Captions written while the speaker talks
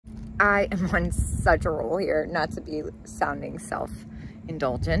I am on such a roll here, not to be sounding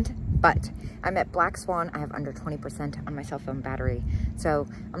self-indulgent, but I'm at Black Swan. I have under 20% on my cell phone battery. So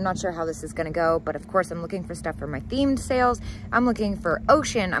I'm not sure how this is gonna go, but of course I'm looking for stuff for my themed sales. I'm looking for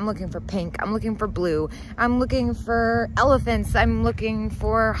ocean, I'm looking for pink, I'm looking for blue, I'm looking for elephants, I'm looking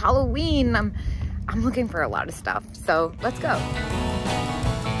for Halloween, I'm looking for a lot of stuff. So let's go.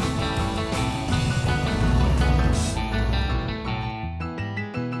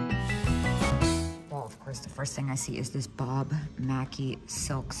 The first thing I see is this Bob Mackie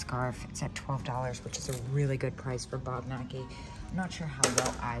silk scarf. It's at $12, which is a really good price for Bob Mackie. I'm not sure how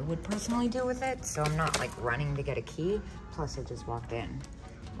well I would personally do with it, so I'm not like running to get a key. Plus I just walked in.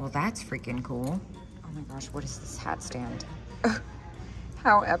 Well, that's freaking cool. Oh my gosh, what is this hat stand?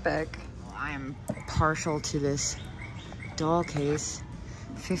 How epic. Well, I am partial to this doll case.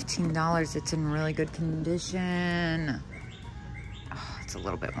 $15, it's in really good condition. Oh, it's a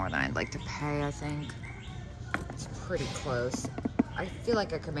little bit more than I'd like to pay, I think. It's pretty close. I feel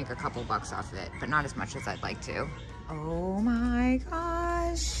like I could make a couple bucks off it, but not as much as I'd like to. Oh my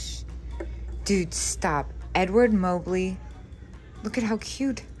gosh. Dude, stop. Edward Mobley. Look at how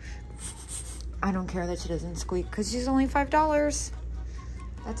cute. I don't care that she doesn't squeak because she's only $5.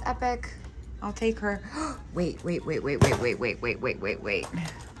 That's epic. I'll take her. Wait. 4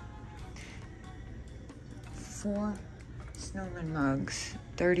 snowman mugs,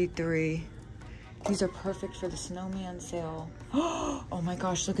 33. These are perfect for the snowman sale. Oh my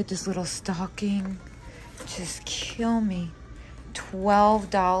gosh, look at this little stocking. Just kill me.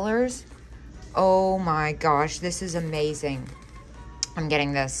 $12. Oh my gosh, this is amazing. I'm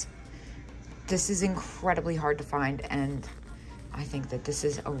getting this. This is incredibly hard to find, and I think that this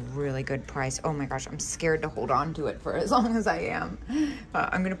is a really good price. Oh my gosh, I'm scared to hold on to it for as long as I am.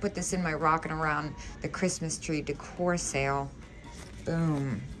 I'm gonna put this in my rocking around the Christmas tree decor sale.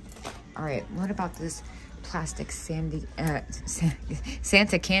 Boom. All right, what about this plastic Santa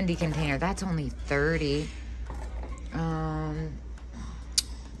candy container? That's only 30.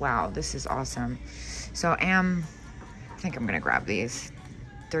 Wow, this is awesome. So I think I'm gonna grab these.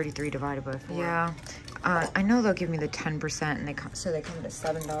 33 divided by 4. Yeah. I know they'll give me the 10%, and so they come to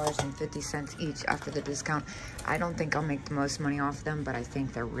 $7.50 each after the discount. I don't think I'll make the most money off them, but I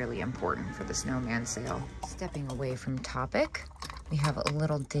think they're really important for the snowman sale. Stepping away from topic, we have a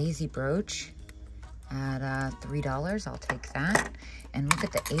little daisy brooch at $3. I'll take that. And look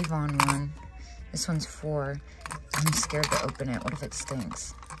at the Avon one. This one's $4. I'm scared to open it. What if it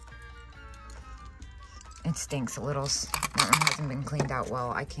stinks? It stinks a little. That one hasn't been cleaned out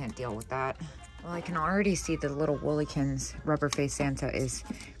well. I can't deal with that. Well, I can already see the little Woolykins rubber face Santa is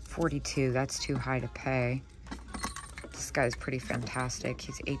 $42. That's too high to pay. This guy's pretty fantastic.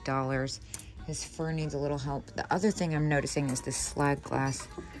 He's $8. His fur needs a little help. The other thing I'm noticing is this slag glass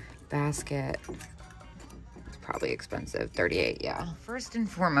basket. It's probably expensive. $38, yeah. First and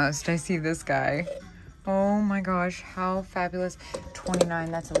foremost, I see this guy. Oh my gosh, how fabulous.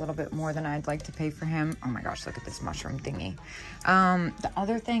 $29, that's a little bit more than I'd like to pay for him. Oh my gosh, look at this mushroom thingy. The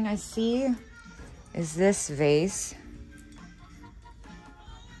other thing I see is this vase.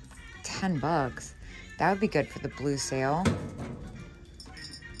 $10. That would be good for the blue sale.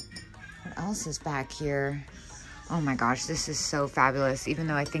 What else is back here? Oh my gosh, this is so fabulous, even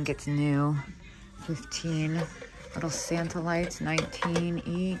though I think it's new. 15 little Santa lights, 19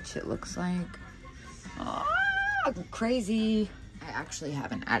 each, it looks like. Oh, crazy. I actually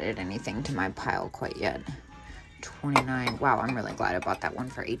haven't added anything to my pile quite yet. 29. Wow, I'm really glad I bought that one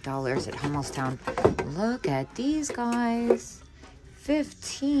for $8 at Hummelstown. Look at these guys.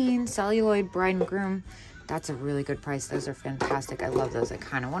 15 celluloid bride and groom. That's a really good price. Those are fantastic. I love those. I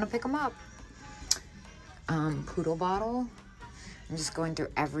kind of want to pick them up. Poodle bottle. I'm just going through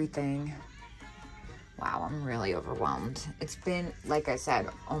everything. Wow, I'm really overwhelmed. It's been, like I said,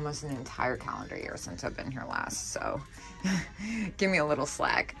 almost an entire calendar year since I've been here last, so give me a little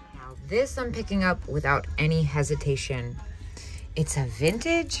slack. Now this I'm picking up without any hesitation. It's a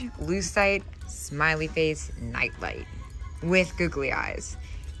vintage lucite smiley face nightlight with googly eyes.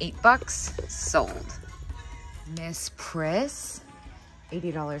 $8, sold. Miss Priss,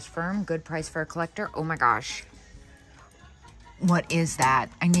 $80 firm, good price for a collector. Oh my gosh. What is that?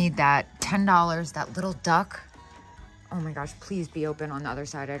 I need that. $10, that little duck. Oh my gosh, please be open on the other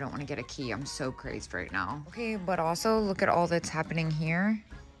side. I don't want to get a key. I'm so crazed right now. Okay, but also look at all that's happening here.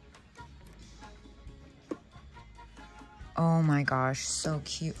 Oh my gosh, so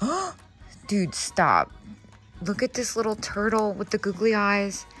cute. Dude, stop. Look at this little turtle with the googly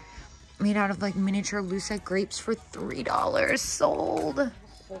eyes. Made out of like miniature lucite grapes for $3. Sold.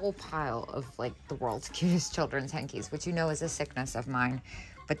 Whole pile of like the world's cutest children's hankies, which you know is a sickness of mine,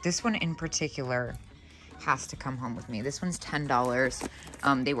 but this one in particular has to come home with me. This one's $10.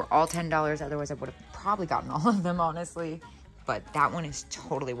 They were all $10, otherwise I would have probably gotten all of them, honestly. But that one is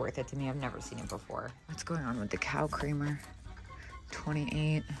totally worth it to me. I've never seen it before. What's going on with the cow creamer?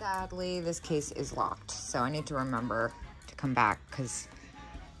 28. Sadly, this case is locked, so I need to remember to come back because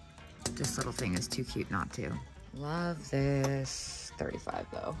this little thing is too cute not to. Love this. 35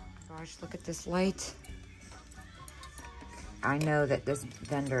 though. Gosh, look at this light. I know that this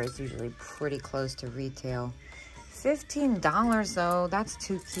vendor is usually pretty close to retail. $15 though, that's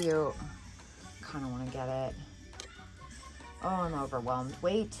too cute. Kind of want to get it. Oh, I'm overwhelmed.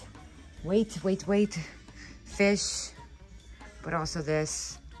 Wait. Fish. But also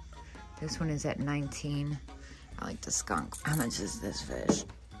this. This one is at 19. I like the skunk. How much is this fish?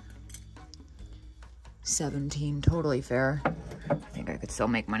 17. Totally fair. I think I could still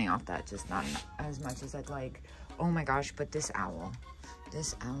make money off that, just not as much as I'd like. Oh my gosh, but this owl.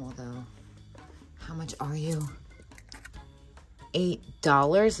 This owl though. How much are you?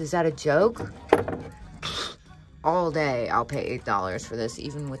 $8? Is that a joke? All day I'll pay $8 for this,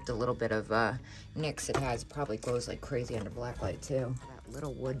 even with the little bit of nicks it has. It probably glows like crazy under black light too. That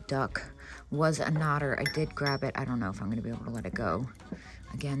little wood duck was a nodder. I did grab it. I don't know if I'm gonna be able to let it go.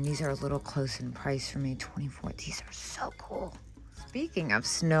 Again, these are a little close in price for me. 24. These are so cool. Speaking of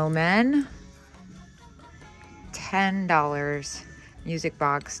snowmen, $10 music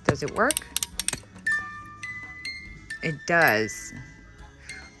box. Does it work? It does.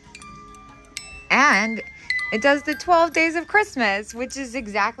 And it does the 12 days of Christmas, which is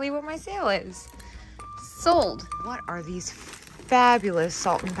exactly what my sale is. Sold. What are these fabulous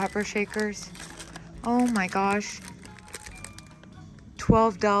salt and pepper shakers? Oh my gosh.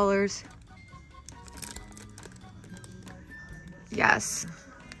 $12. Yes.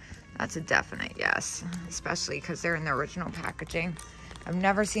 That's a definite yes. Especially because they're in the original packaging. I've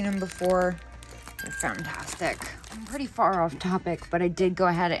never seen them before. They're fantastic. I'm pretty far off topic, but I did go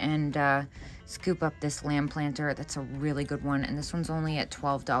ahead and scoop up this lamb planter. That's a really good one, and this one's only at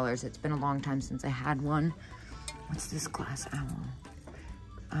 $12. It's been a long time since I had one. What's this glass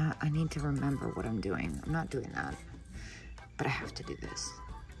owl? I need to remember what I'm doing. I'm not doing that, but I have to do this.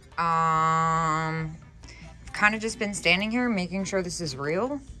 I've kind of just been standing here making sure this is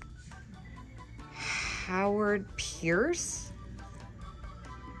real. Howard Pierce,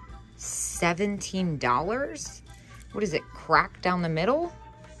 $17. What is it, cracked down the middle?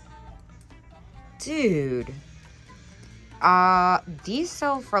 Dude. These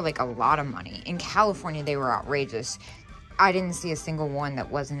sell for like a lot of money. In California, they were outrageous. I didn't see a single one that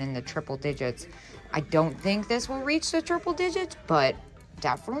wasn't in the triple digits. I don't think this will reach the triple digits, but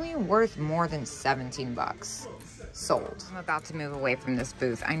definitely worth more than 17 bucks. Sold. I'm about to move away from this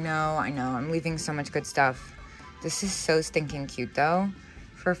booth. I know. I'm leaving so much good stuff. This is so stinking cute though.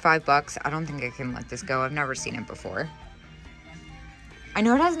 For $5, I don't think I can let this go. I've never seen it before. I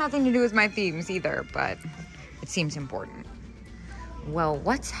know it has nothing to do with my themes either, but it seems important. Well,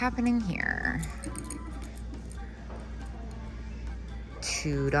 what's happening here?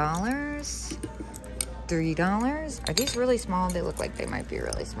 $2, $3. Are these really small? They look like they might be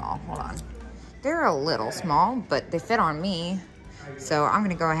really small. Hold on. They're a little small, but they fit on me. So I'm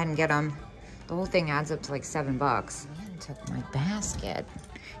gonna go ahead and get them. The whole thing adds up to like $7. Man took my basket.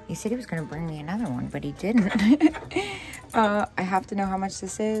 He said he was gonna bring me another one, but he didn't. I have to know how much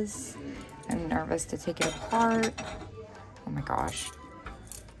this is. I'm nervous to take it apart. Oh my gosh.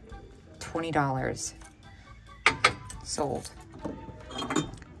 $20. Sold.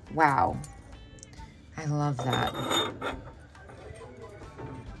 Wow. I love that.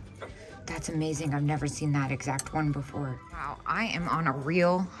 That's amazing. I've never seen that exact one before. Wow, I am on a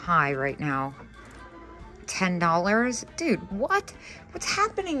real high right now. $10? Dude, what? What's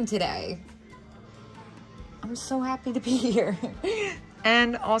happening today? I'm so happy to be here.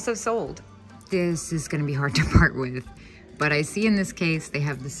 And also sold. This is gonna be hard to part with, but I see in this case they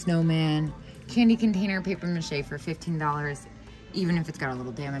have the snowman, candy container, paper mache for $15. Even if it's got a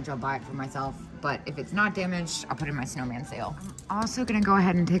little damage, I'll buy it for myself. But if it's not damaged, I'll put it in my snowman sale. I'm also gonna go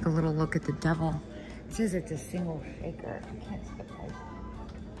ahead and take a little look at the devil. It says it's a single shaker. I can't see the price.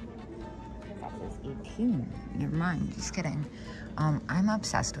 That says 18. Never mind, just kidding. I'm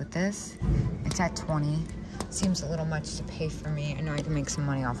obsessed with this. It's at 20. Seems a little much to pay for me. I know I can make some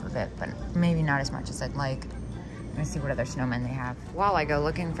money off of it, but maybe not as much as I'd like. I'm gonna see what other snowmen they have. While I go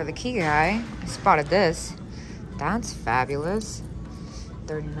looking for the key guy, I spotted this. That's fabulous.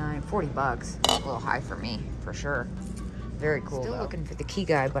 39, 40 bucks. A little high for me, for sure. Very cool. Still looking for the key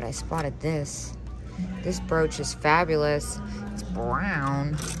guy, but I spotted this. This brooch is fabulous. It's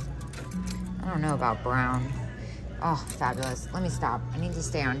brown. I don't know about brown. Oh, fabulous. Let me stop. I need to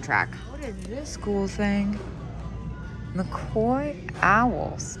stay on track. What is this cool thing? McCoy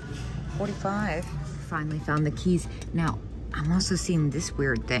Owls. 45. Finally found the keys. Now, I'm also seeing this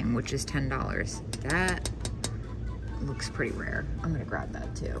weird thing, which is $10. That looks pretty rare. I'm gonna grab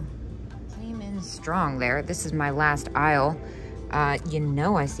that too. Came in strong there. This is my last aisle. You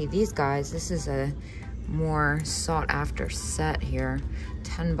know, I see these guys. This is a more sought after set here.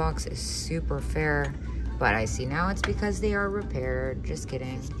 $10 is super fair, but I see now it's because they are repaired. Just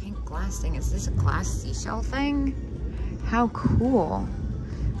kidding. Pink glass thing. Is this a glass seashell thing? How cool.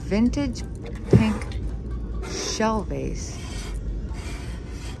 Vintage pink shell vase.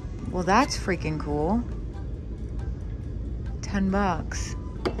 Well, that's freaking cool. $10.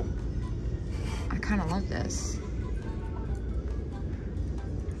 I kind of love this.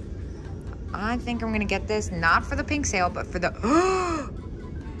 I think I'm gonna get this, not for the pink sale, but for the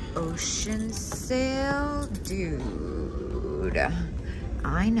ocean sale. Dude,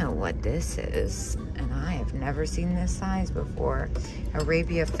 I know what this is, and I have never seen this size before.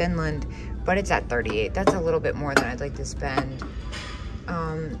 Arabia, Finland, but it's at 38. That's a little bit more than I'd like to spend.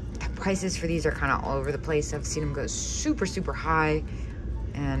 Prices for these are kind of all over the place. I've seen them go super, super high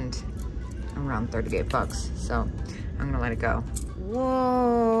and around 38 bucks. So I'm gonna let it go.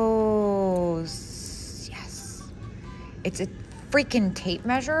 Whoa, yes. It's a freaking tape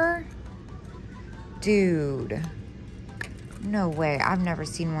measure? Dude, no way. I've never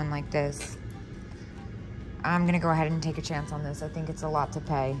seen one like this. I'm gonna go ahead and take a chance on this. I think it's a lot to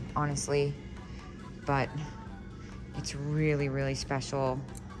pay, honestly, but it's really, really special.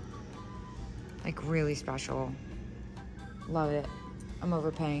 Like, really special. Love it. I'm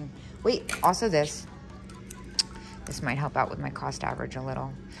overpaying. Wait, also this. This might help out with my cost average a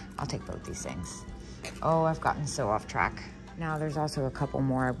little. I'll take both these things. Oh, I've gotten so off track. Now, there's also a couple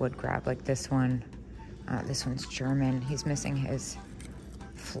more I would grab, like this one. This one's German. He's missing his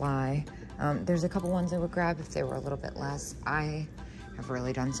fly. There's a couple ones I would grab if they were a little bit less. I have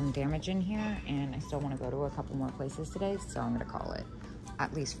really done some damage in here, and I still want to go to a couple more places today, so I'm gonna call it,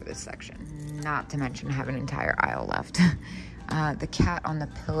 at least for this section. Not to mention I have an entire aisle left. The cat on the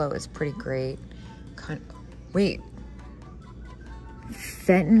pillow is pretty great. Wait.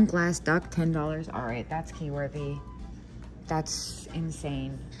 Fenton glass duck, $10. All right, that's key-worthy. That's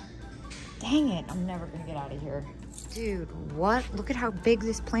insane. Dang it, I'm never gonna get out of here. Dude, what? Look at how big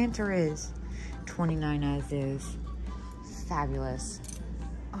this planter is. 29 as is. Fabulous.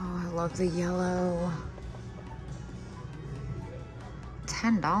 Oh, I love the yellow.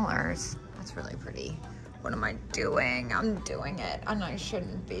 $10. That's really pretty. What am I doing? I'm doing it, and I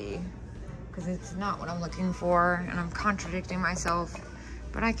shouldn't be, because it's not what I'm looking for, and I'm contradicting myself,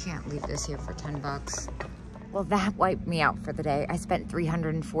 but I can't leave this here for $10. Well, that wiped me out for the day. I spent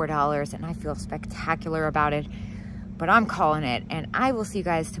 $304, and I feel spectacular about it, but I'm calling it, and I will see you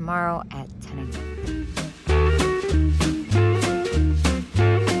guys tomorrow at 10 a.m.